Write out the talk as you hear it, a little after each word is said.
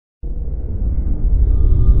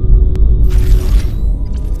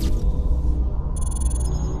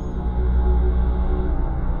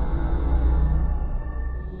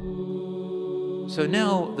So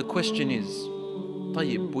now the question is,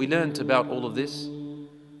 طيب, we learnt about all of this.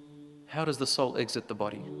 How does the soul exit the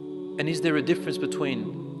body? And is there a difference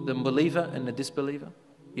between the believer and the disbeliever?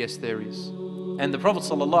 Yes, there is. And the Prophet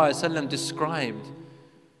ﷺ described,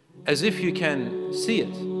 as if you can see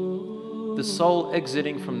it, the soul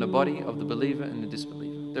exiting from the body of the believer and the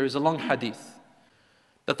disbeliever. There is a long hadith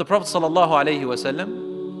that the Prophet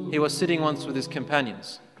ﷺ, he was sitting once with his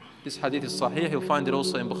companions. This hadith is sahih, you'll find it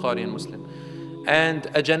also in Bukhari and Muslim. And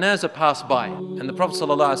a janazah passed by, and the Prophet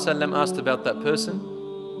ﷺ asked about that person,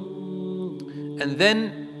 and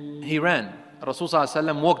then he ran. Rasul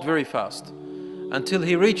ﷺ walked very fast until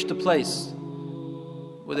he reached a place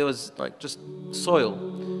where there was like just soil,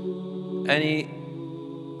 and he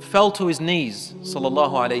fell to his knees,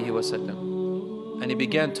 sallallahu alayhi wasallam, and he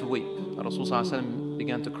began to weep. Rasul ﷺ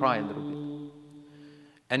began to cry a little bit,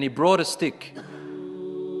 and he brought a stick.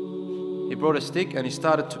 He brought a stick and he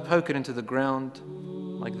started to poke it into the ground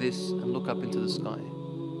like this and look up into the sky.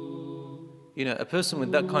 You know, a person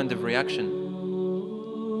with that kind of reaction,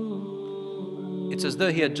 it's as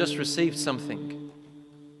though he had just received something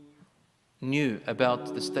new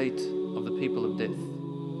about the state of the people of death.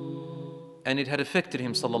 And it had affected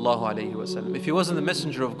him, sallallahu alayhi wasallam. If he wasn't the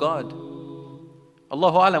messenger of God,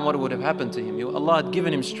 Allahu alam what would have happened to him. Allah had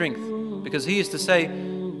given him strength, because he used to say,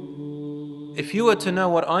 if you were to know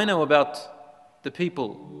what I know about the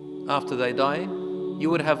people after they die, you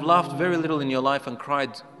would have laughed very little in your life and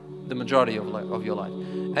cried the majority of your life.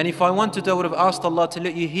 And if I wanted to, I would have asked Allah to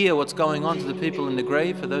let you hear what's going on to the people in the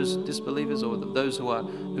grave, for those disbelievers or those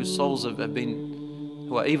whose souls have been,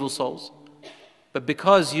 who are evil souls. But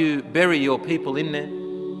because you bury your people in there,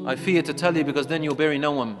 I fear to tell you, because then you'll bury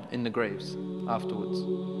no one in the graves afterwards,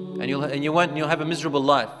 and you'll have a miserable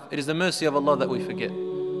life. It is the mercy of Allah that we forget.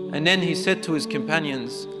 And then he said to his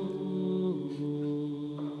companions,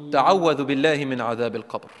 "Ta'awwadhu billahi min adhab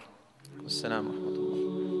al-qabr."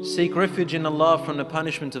 Seek refuge in Allah from the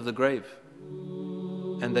punishment of the grave.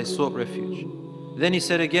 And they sought refuge. Then he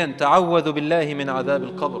said again, "Ta'awwadhu billahi min adhab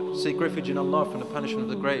al-qabr." Seek refuge in Allah from the punishment of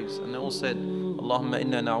the graves. And they all said, "Allahumma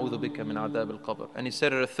inna na'udhu bika min adhab al-qabr." And he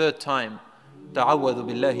said it a third time, "Ta'awwadhu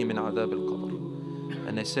billahi min adhab al-qabr."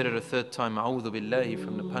 And they said it a third time, "A'udhu billahi,"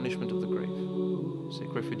 from the punishment of the grave.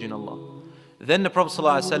 Seek refuge in Allah. Then the Prophet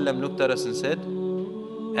ﷺ looked at us and said,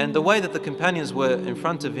 and the way that the companions were in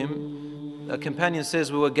front of him, a companion says,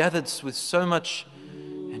 we were gathered with so much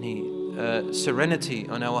serenity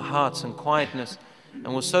on our hearts and quietness,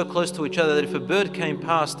 and were so close to each other that if a bird came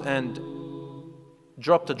past and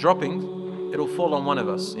dropped a dropping, it'll fall on one of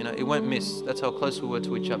us, it won't miss. That's how close we were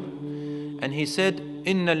to each other. And he said,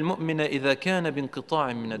 إِنَّ الْمُؤْمِنَ إِذَا كَانَ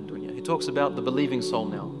بِانْقِطَاعٍ مِنَ الدُّنْيَا. He talks about the believing soul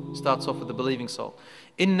now. Starts off with the believing soul.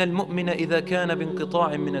 إِنَّ الْمُؤْمِنَ إِذَا كَانَ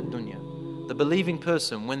بِانْقِطَاعٍ مِنَ الدُّنْيا. The believing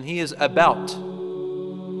person, when he is about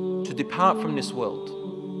to depart from this world,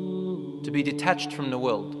 to be detached from the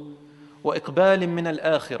world, وَإِقْبَالٍ مِنَ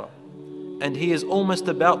الْآخِرَةِ, and he is almost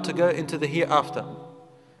about to go into the hereafter,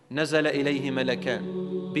 نَزَلَ إِلَيْهِ مَلَكَانِ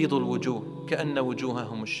بِيضُ الْوُجُوهِ كَأَنَّ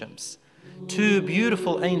وُجُوهَهُمُ الشَّمْسِ. Two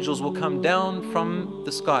beautiful angels will come down from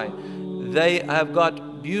the sky. They have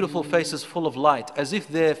got beautiful faces full of light, as if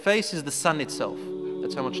their face is the sun itself.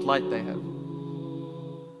 That's how much light they have.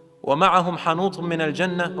 وَمَعَهُمْ حَنُوطٌ مِنَ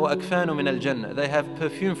الْجَنَّةِ وَأَكْفَانٌ مِنَ الْجَنَّةِ. They have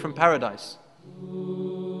perfume from paradise,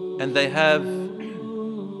 and they have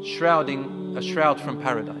a shroud from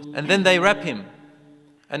paradise. And then they wrap him,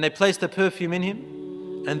 and they place the perfume in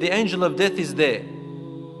him, and the angel of death is there.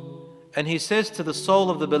 And he says to the soul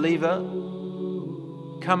of the believer,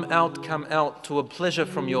 come out to a pleasure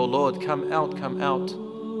from your Lord. Come out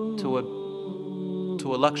to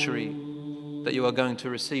a luxury that you are going to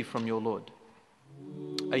receive from your Lord.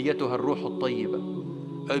 أيتها الروح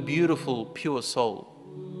الطيبة, O beautiful, pure soul.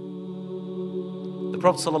 The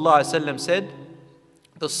Prophet ﷺ said,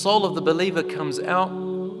 the soul of the believer comes out,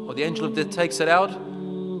 or the angel of death takes it out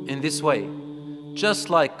in this way, just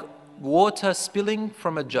like water spilling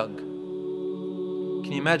from a jug.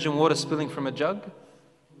 Can you imagine water spilling from a jug?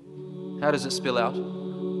 How does it spill out?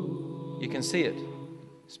 You can see it.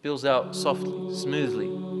 It spills out softly, smoothly,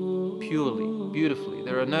 purely, beautifully.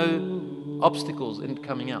 There are no obstacles in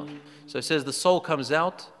coming out. So it says the soul comes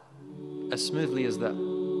out as smoothly as that.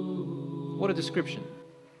 What a description.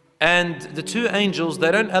 And the two angels,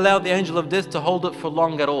 they don't allow the angel of death to hold it for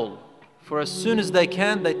long at all. For as soon as they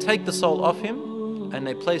can, they take the soul off him and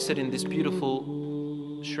they place it in this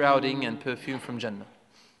beautiful shrouding and perfume from Jannah.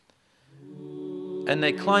 And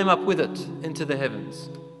they climb up with it into the heavens.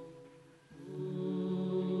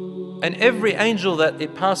 And every angel that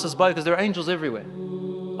it passes by, because there are angels everywhere,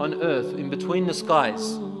 on earth, in between the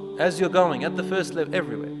skies, as you're going, at the first level,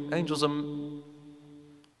 everywhere. Angels are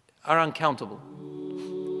are uncountable.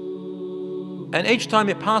 And each time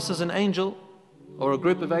it passes an angel or a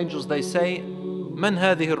group of angels, they say, "Man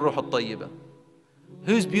hadhihi ar-ruh at-tayyiba?"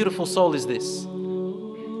 Whose beautiful soul is this?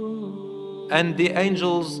 And the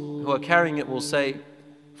angels who are carrying it will say,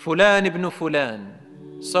 "Fulan ibn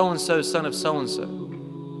Fulan, so and so, son of so and so,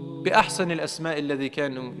 بأحسن الأسماء الذي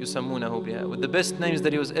كانوا يسمونه بها," with the best names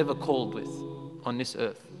that he was ever called with on this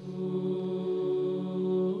earth.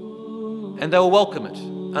 And they will welcome it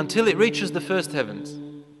until it reaches the first heavens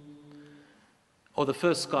or the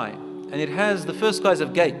first sky. And it has, the first skies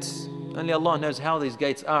have gates. Only Allah knows how these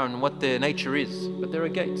gates are and what their nature is. But there are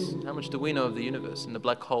gates. How much do we know of the universe and the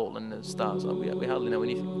black hole and the stars? We hardly know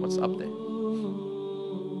anything. What's up there?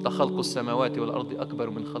 لَخَلْقُ السَّمَوَاتِ وَالْأَرْضِ أَكْبَرُ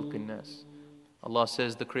مِنْ خَلْقِ النَّاسِ. Allah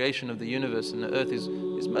says the creation of the universe and the earth is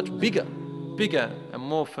much bigger and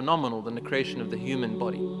more phenomenal than the creation of the human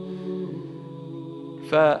body.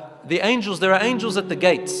 For the angels, there are angels at the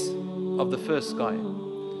gates of the first sky.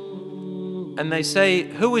 And they say,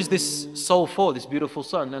 "Who is this soul for, this beautiful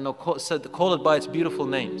son?" And they'll call it by its beautiful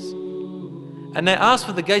names. And they ask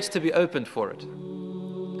for the gates to be opened for it.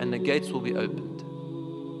 And the gates will be opened.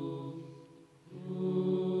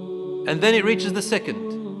 And then it reaches the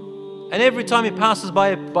second. And every time it passes by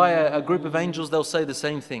a group of angels, they'll say the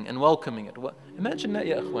same thing and welcoming it. Imagine that,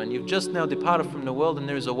 ya akhwan. You've just now departed from the world and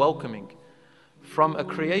there is a welcoming from a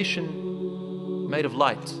creation made of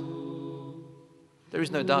light. There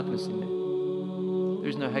is no darkness in there. There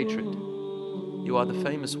is no hatred. You are the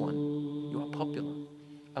famous one. You are popular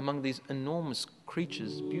among these enormous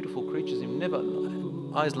creatures, beautiful creatures you've never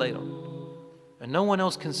eyes laid on. And no one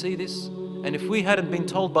else can see this. And if we hadn't been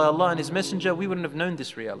told by Allah and His Messenger, we wouldn't have known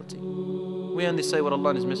this reality. We only say what Allah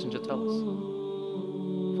and His Messenger tell us.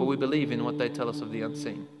 For we believe in what they tell us of the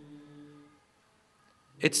unseen.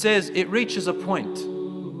 It says it reaches a point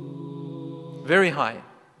very high.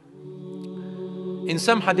 In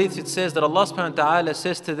some hadith it says that Allah subhanahu wa ta'ala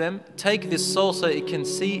says to them, "Take this soul so it can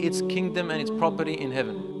see its kingdom and its property in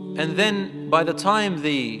heaven." And then by the time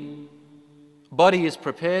the body is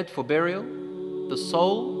prepared for burial, the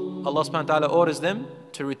soul, Allah subhanahu wa ta'ala orders them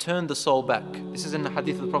to return the soul back. This is in the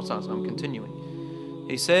hadith of the Prophet sallallahu alaihi wasallam. I'm continuing.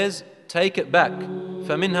 He says, "Take it back.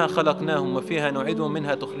 فَمِنْهَا خَلَقْنَاهُمْ وَفِيهَا نُعِيدُهُمْ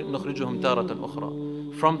مِنْهَا نُخْرِجُهُمْ تَارَةً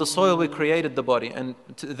أُخْرَى." From the soil we created the body and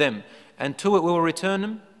to them, and to it we will return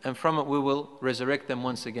them, and from it we will resurrect them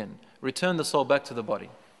once again. Return the soul back to the body.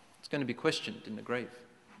 It's going to be questioned in the grave.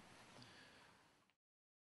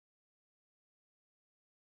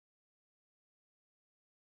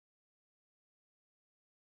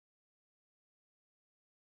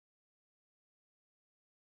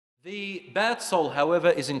 The bad soul, however,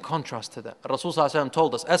 is in contrast to that. Rasul sallallahu alaihi wasallam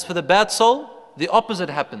told us, as for the bad soul, the opposite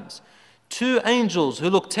happens. Two angels who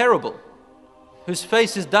look terrible, whose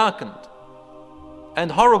face is darkened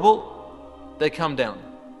and horrible, they come down.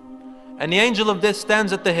 And the angel of death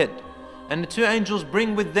stands at the head. And the two angels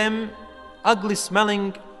bring with them ugly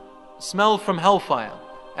smelling smell from hellfire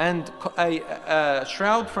and a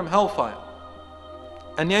shroud from hellfire.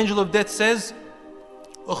 And the angel of death says,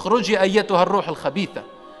 "Ukhruji ayyatuha ar-ruh al-khabitha."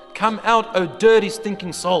 Come out, O dirty,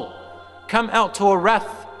 stinking soul. Come out to a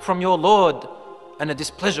wrath from your Lord and a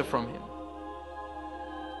displeasure from Him.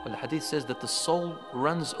 Well, the hadith says that the soul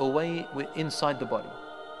runs away inside the body.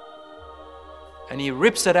 And he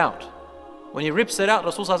rips it out. When he rips it out,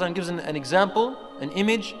 Rasul gives an example, an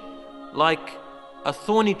image, like a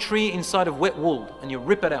thorny tree inside of wet wool. And you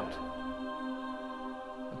rip it out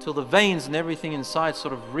until the veins and everything inside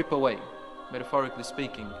sort of rip away, metaphorically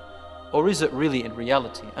speaking. Or is it really in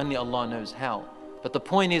reality? Only Allah knows how. But the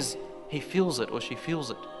point is, he feels it or she feels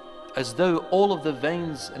it, as though all of the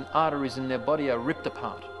veins and arteries in their body are ripped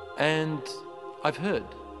apart. And I've heard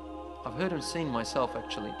and seen myself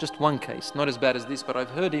actually, just one case, not as bad as this, but I've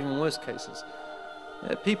heard even worse cases.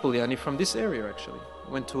 People from this area actually.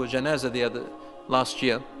 I went to a janazah last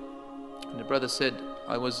year, and the brother said,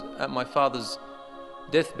 I was at my father's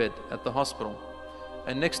deathbed at the hospital,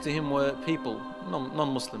 and next to him were people,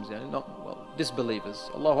 non-Muslims, disbelievers.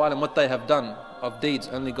 Allahu Alam, what they have done of deeds,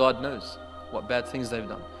 only God knows what bad things they've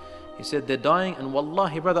done. He said they're dying, and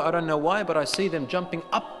wallahi brother, I don't know why, but I see them jumping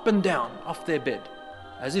up and down off their bed,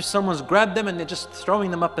 as if someone's grabbed them and they're just throwing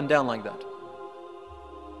them up and down like that.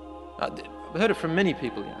 I've heard it from many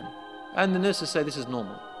people, and the nurses say this is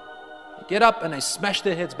normal. They get up and they smash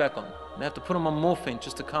their heads back on. They have to put them on morphine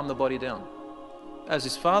just to calm the body down. As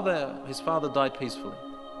his father died peacefully.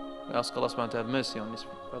 We ask Allah subhanahu wa ta'ala to have mercy on this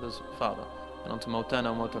brother's father, and onto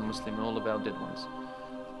Mautana wa Mautal Muslim and all of our dead ones.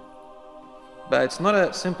 But it's not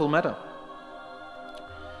a simple matter.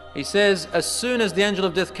 He says, as soon as the angel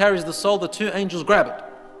of death carries the soul, the two angels grab it.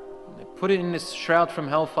 And they put it in this shroud from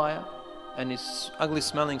hellfire and this ugly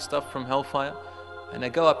smelling stuff from hellfire, and they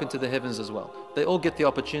go up into the heavens as well. They all get the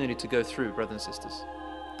opportunity to go through, brothers and sisters.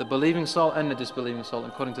 The believing soul and the disbelieving soul,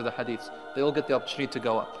 according to the hadiths, they all get the opportunity to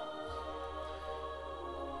go up.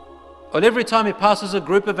 And every time it passes a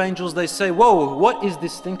group of angels, they say, whoa, what is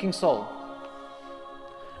this stinking soul?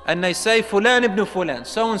 And they say, Fulan ibn Fulan,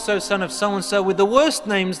 so-and-so, son of so-and-so, with the worst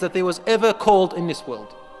names that there was ever called in this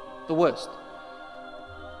world. The worst.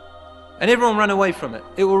 And everyone run away from it.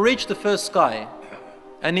 It will reach the first sky,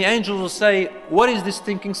 and the angels will say, what is this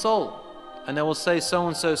stinking soul? And they will say,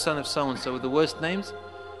 so-and-so, son of so-and-so, with the worst names.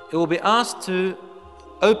 It will be asked to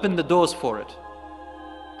open the doors for it,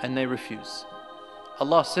 and they refuse.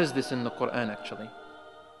 Allah says this in the Quran actually.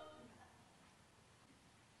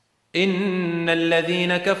 إن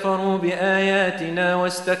الذين كفروا بآياتنا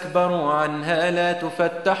واستكبروا عنها لا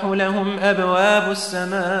تفتح لهم أبواب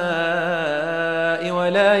السماء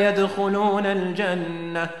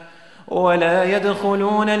ولا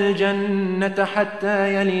يدخلون الجنة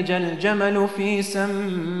حتى يلج الجمل في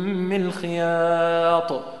سم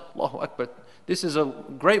الخياط. Allahu Akbar. This is a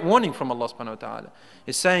great warning from Allah subhanahu wa ta'ala.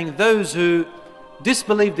 It's saying those who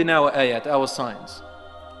disbelieved in our ayat, our signs,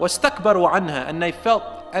 wastakbaru anha, and they felt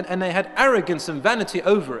and they had arrogance and vanity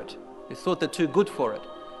over it. They thought they're too good for it.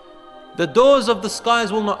 The doors of the skies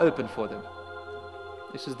will not open for them.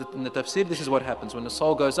 This is in the tafsir, this is what happens. When the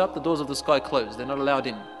soul goes up, the doors of the sky close. They're not allowed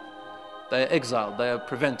in. They are exiled, they are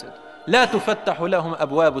prevented. لا تفتح لهم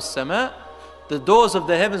أبواب السماء. The doors of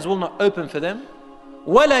the heavens will not open for them.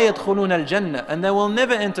 ولا يدخلون الجنة, and they will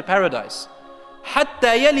never enter paradise.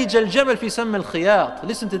 حتى يلج الجمل في سم الخياط.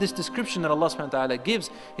 Listen to this description that Allah subhanahu wa ta'ala gives.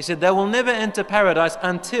 He said they will never enter paradise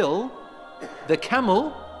until the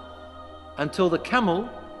camel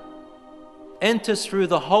enters through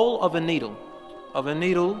the hole of a needle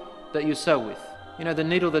that you sew with. You know the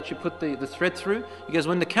needle that you put the thread through? He goes,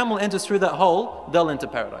 when the camel enters through that hole, they'll enter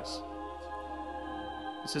paradise.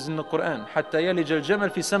 This is in the Quran. حتى يلج الجمل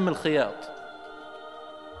في سم الخياط.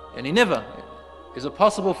 And he never. Is it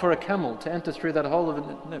possible for a camel to enter through that hole of it?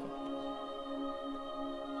 Never.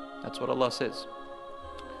 That's what Allah says.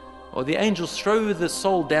 Or the angels throw the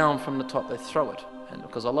soul down from the top. They throw it. And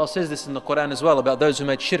because Allah says this in the Quran as well about those who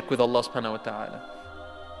made shirk with Allah subhanahu wa ta'ala.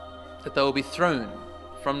 That they will be thrown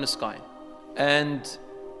from the sky. And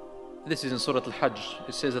this is in Surah Al-Hajj.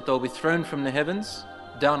 It says that they will be thrown from the heavens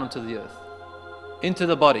down onto the earth. Into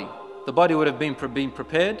the body. The body would have been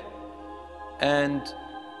prepared, and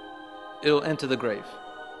it will enter the grave.